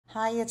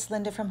Hi, it's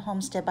Linda from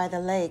Homestead by the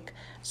Lake.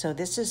 So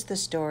this is the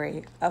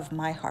story of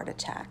my heart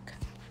attack.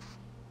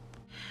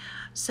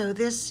 So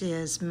this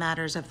is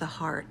Matters of the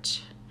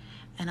Heart,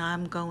 and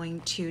I'm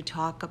going to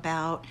talk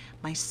about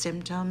my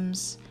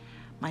symptoms,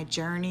 my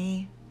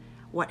journey,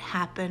 what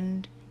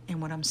happened, and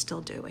what I'm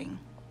still doing.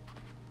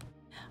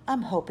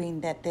 I'm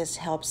hoping that this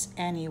helps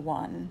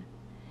anyone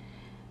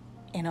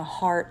in a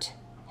heart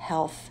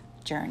health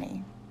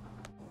journey.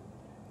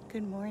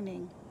 Good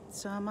morning.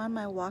 So I'm on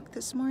my walk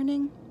this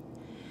morning,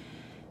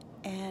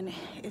 and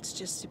it's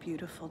just a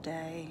beautiful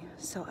day.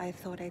 So I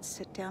thought I'd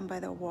sit down by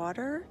the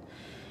water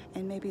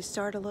and maybe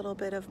start a little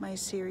bit of my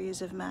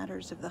series of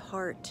Matters of the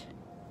Heart.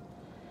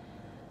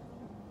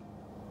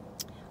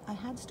 I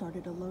had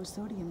started a low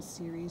sodium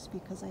series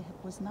because I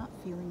was not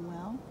feeling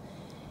well,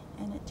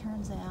 and it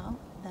turns out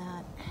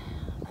that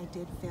I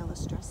did fail a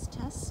stress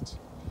test,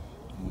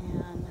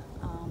 and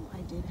I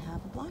did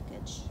have a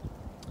blockage.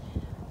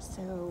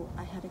 So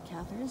I had a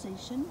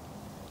catheterization,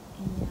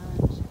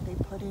 and they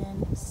put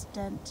in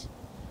stent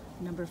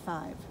number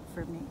 5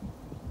 for me.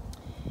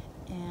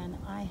 And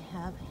I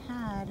have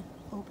had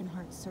open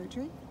heart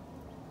surgery.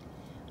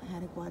 I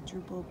had a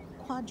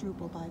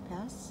quadruple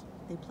bypass.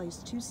 They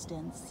placed 2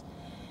 stents,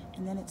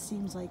 and then it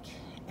seems like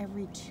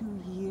every 2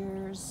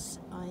 years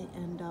I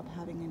end up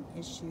having an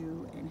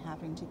issue and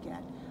having to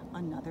get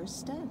another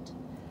stent.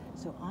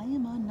 So I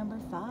am on number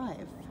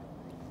 5.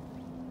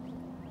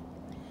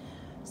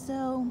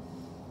 So,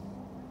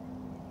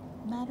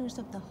 Matters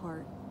of the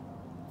Heart.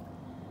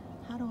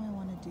 How do I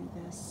want to do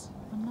this?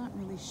 I'm not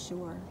really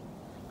sure.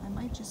 I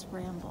might just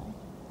ramble.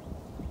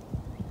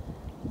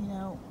 You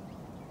know,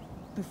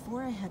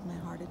 before I had my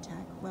heart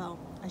attack, well,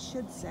 I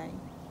should say,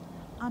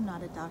 I'm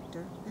not a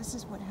doctor. This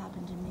is what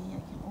happened to me.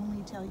 I can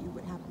only tell you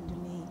what happened to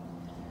me.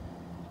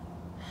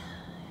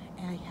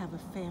 I have a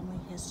family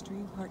history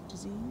of heart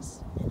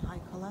disease and high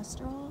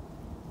cholesterol.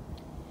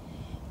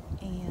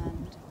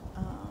 And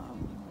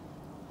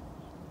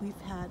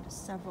we've had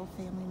several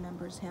family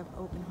members have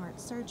open heart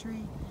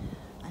surgery.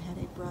 I had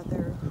a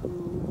brother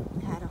who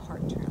had a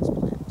heart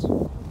transplant.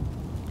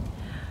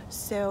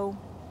 So,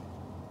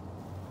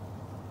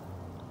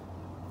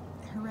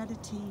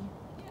 hereditary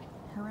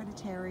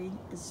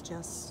is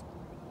just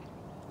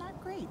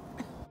not great.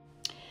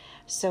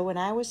 So when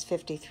I was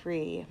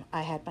 53,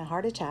 I had my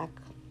heart attack.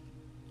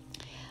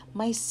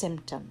 My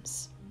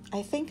symptoms.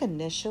 I think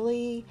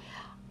initially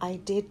I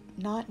did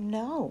not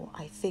know.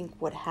 I think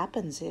what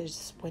happens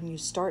is when you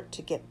start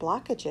to get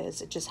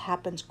blockages, it just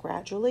happens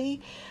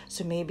gradually.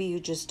 So maybe you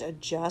just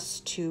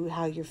adjust to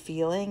how you're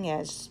feeling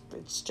as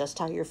it's just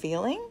how you're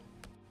feeling.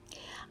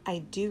 I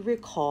do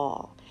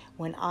recall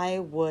when I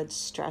would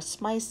stress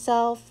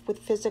myself with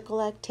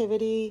physical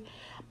activity,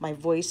 my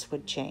voice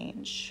would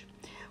change,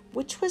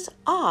 which was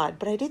odd,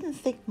 but I didn't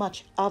think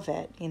much of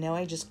it.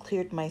 I just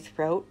cleared my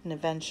throat and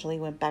eventually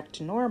went back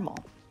to normal.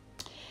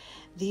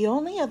 The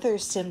only other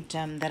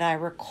symptom that I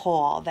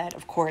recall that,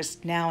 of course,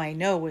 now I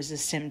know was a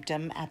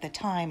symptom, at the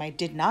time I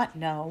did not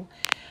know,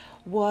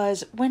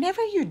 was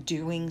whenever you're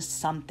doing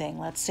something,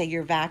 let's say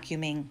you're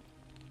vacuuming,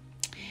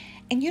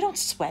 and you don't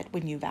sweat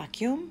when you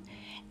vacuum,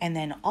 and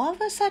then all of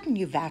a sudden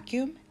you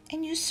vacuum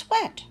and you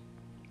sweat,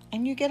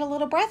 and you get a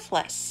little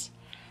breathless.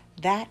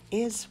 That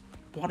is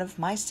one of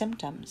my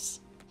symptoms.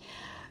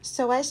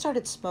 So I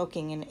started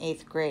smoking in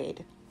 8th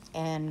grade,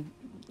 and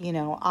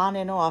on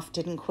and off,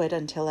 didn't quit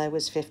until I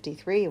was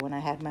 53 when I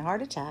had my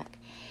heart attack.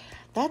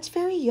 That's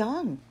very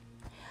young.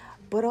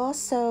 But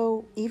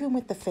also, even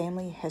with the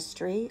family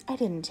history, I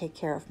didn't take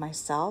care of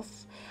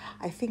myself.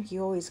 I think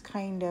you always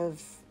kind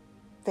of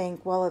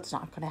think, well, it's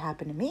not going to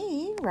happen to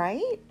me,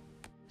 right?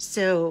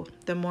 So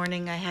the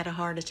morning I had a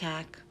heart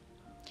attack,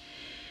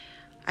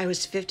 I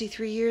was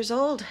 53 years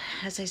old,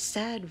 as I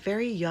said,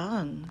 very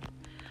young.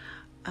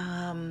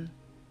 I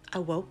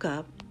woke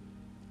up.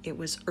 It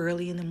was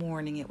early in the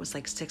morning. It was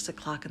like 6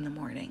 o'clock in the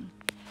morning.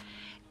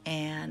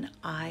 And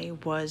I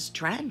was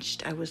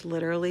drenched.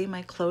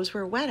 My clothes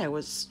were wet. I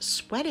was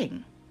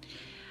sweating.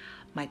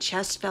 My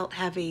chest felt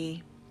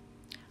heavy.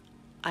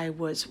 I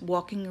was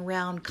walking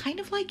around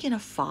kind of like in a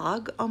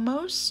fog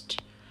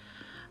almost.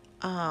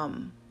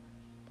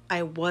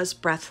 I was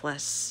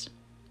breathless.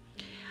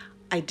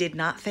 I did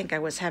not think I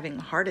was having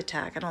a heart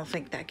attack. I don't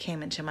think that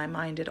came into my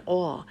mind at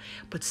all.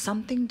 But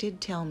something did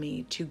tell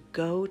me to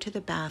go to the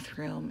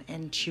bathroom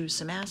and chew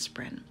some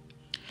aspirin,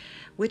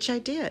 which I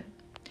did.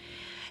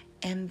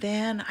 And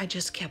then I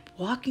just kept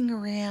walking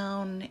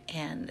around,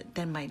 and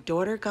then my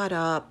daughter got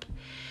up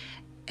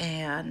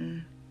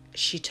and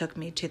she took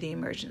me to the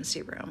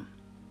emergency room.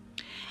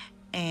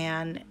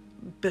 And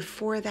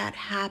before that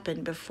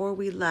happened, before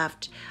we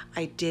left,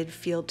 I did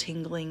feel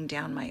tingling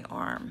down my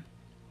arm.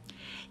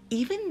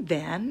 Even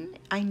then,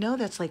 I know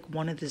that's like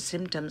one of the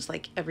symptoms,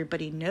 like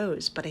everybody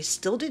knows, but I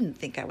still didn't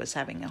think I was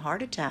having a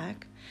heart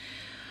attack.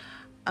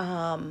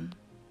 We're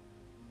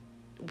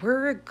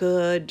a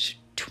good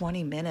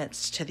 20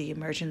 minutes to the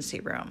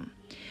emergency room.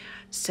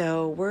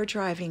 So we're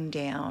driving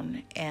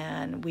down,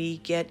 and we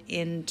get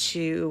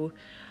into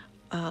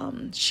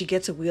She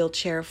gets a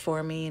wheelchair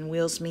for me and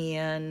wheels me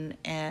in,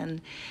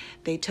 and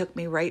they took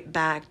me right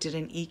back, did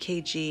an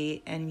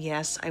EKG, and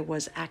yes, I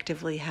was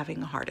actively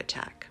having a heart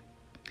attack.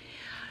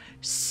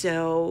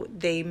 So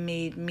they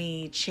made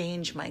me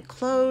change my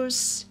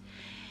clothes,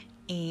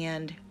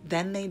 and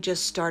then they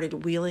just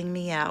started wheeling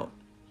me out.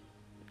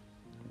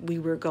 We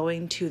were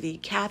going to the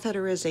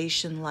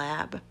catheterization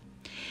lab,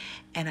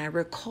 and I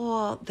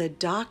recall the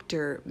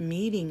doctor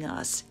meeting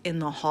us in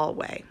the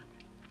hallway.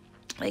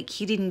 Like,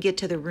 he didn't get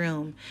to the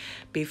room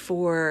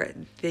before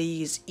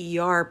these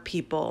ER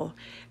people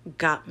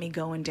got me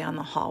going down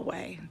the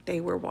hallway. They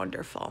were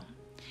wonderful.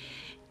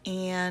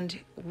 And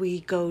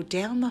we go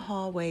down the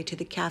hallway to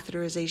the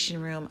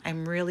catheterization room.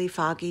 I'm really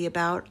foggy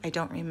about. I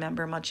don't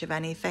remember much of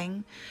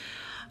anything.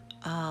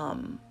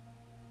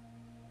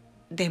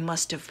 They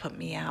must have put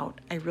me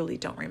out. I really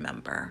don't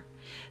remember.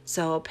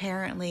 So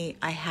apparently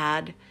I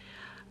had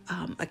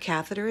a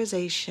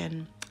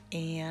catheterization,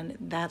 and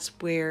that's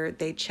where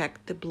they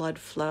check the blood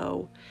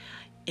flow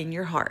in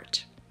your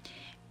heart.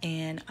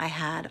 And I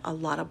had a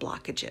lot of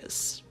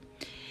blockages.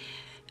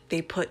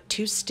 They put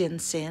 2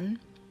 stents in,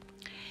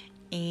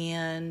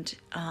 and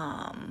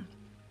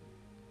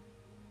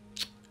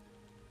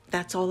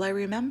that's all I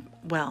remember.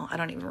 Well, I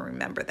don't even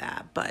remember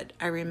that, but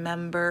I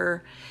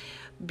remember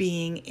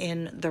being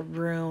in the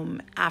room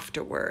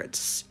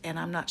afterwards, and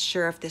I'm not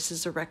sure if this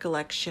is a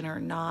recollection or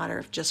not, or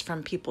if just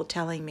from people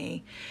telling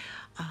me.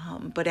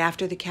 But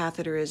after the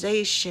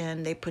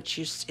catheterization, they put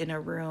you in a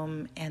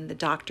room, and the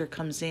doctor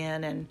comes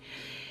in, and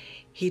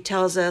he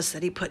tells us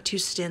that he put 2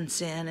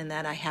 stents in and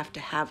that I have to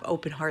have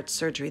open heart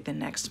surgery the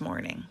next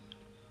morning.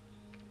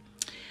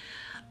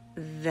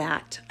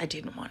 That I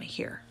didn't want to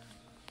hear.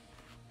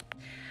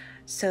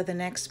 So the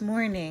next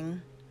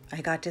morning, I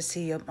got to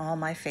see all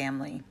my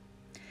family,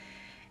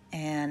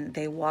 and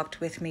they walked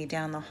with me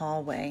down the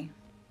hallway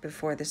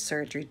before the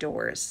surgery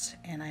doors,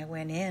 and I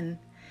went in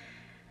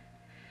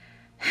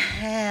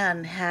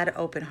and had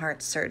open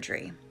heart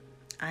surgery.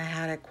 I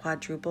had a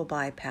quadruple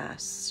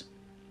bypass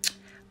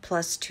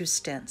plus 2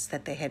 stents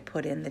that they had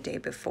put in the day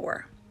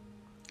before.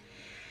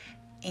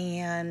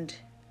 And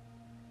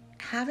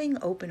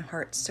having open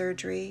heart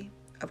surgery,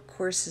 of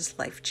course, is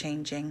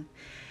life-changing.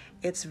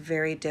 It's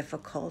very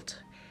difficult.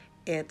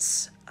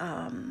 It's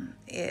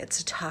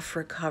a tough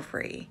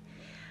recovery.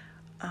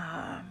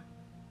 And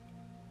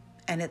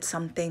it's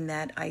something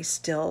that I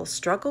still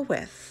struggle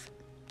with.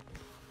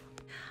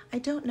 I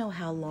don't know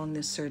how long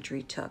the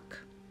surgery took,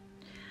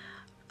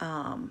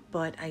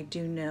 but I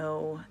do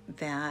know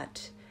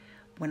that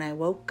when I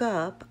woke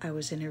up, I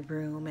was in a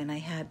room, and I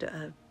had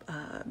a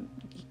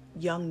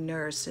young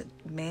nurse, a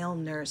male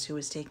nurse, who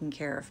was taking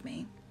care of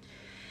me.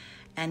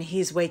 And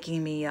he's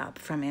waking me up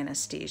from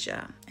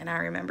anesthesia. And I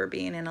remember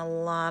being in a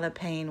lot of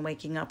pain,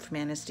 waking up from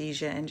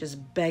anesthesia, and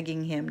just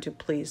begging him to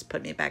please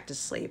put me back to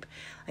sleep.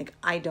 Like,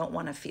 I don't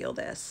want to feel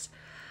this.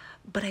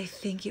 But I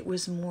think it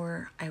was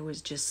more, I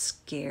was just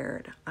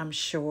scared. I'm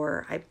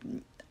sure I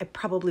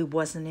probably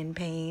wasn't in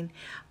pain.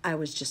 I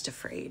was just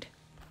afraid.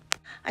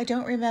 I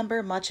don't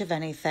remember much of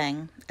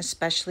anything,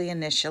 especially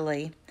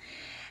initially.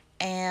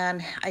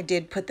 And I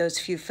did put those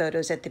few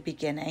photos at the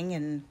beginning,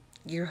 and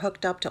you're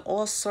hooked up to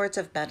all sorts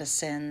of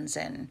medicines,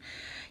 and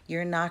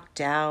you're knocked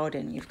out,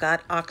 and you've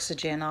got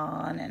oxygen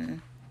on.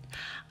 And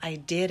I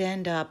did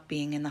end up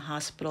being in the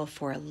hospital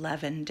for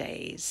 11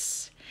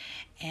 days.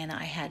 And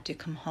I had to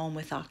come home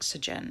with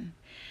oxygen.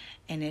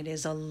 And it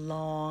is a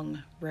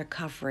long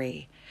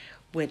recovery,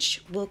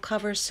 which we'll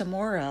cover some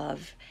more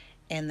of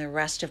in the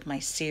rest of my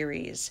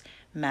series,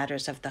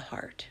 Matters of the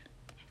Heart.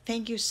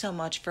 Thank you so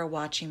much for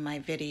watching my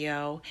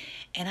video,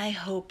 and I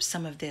hope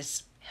some of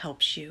this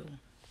helps you.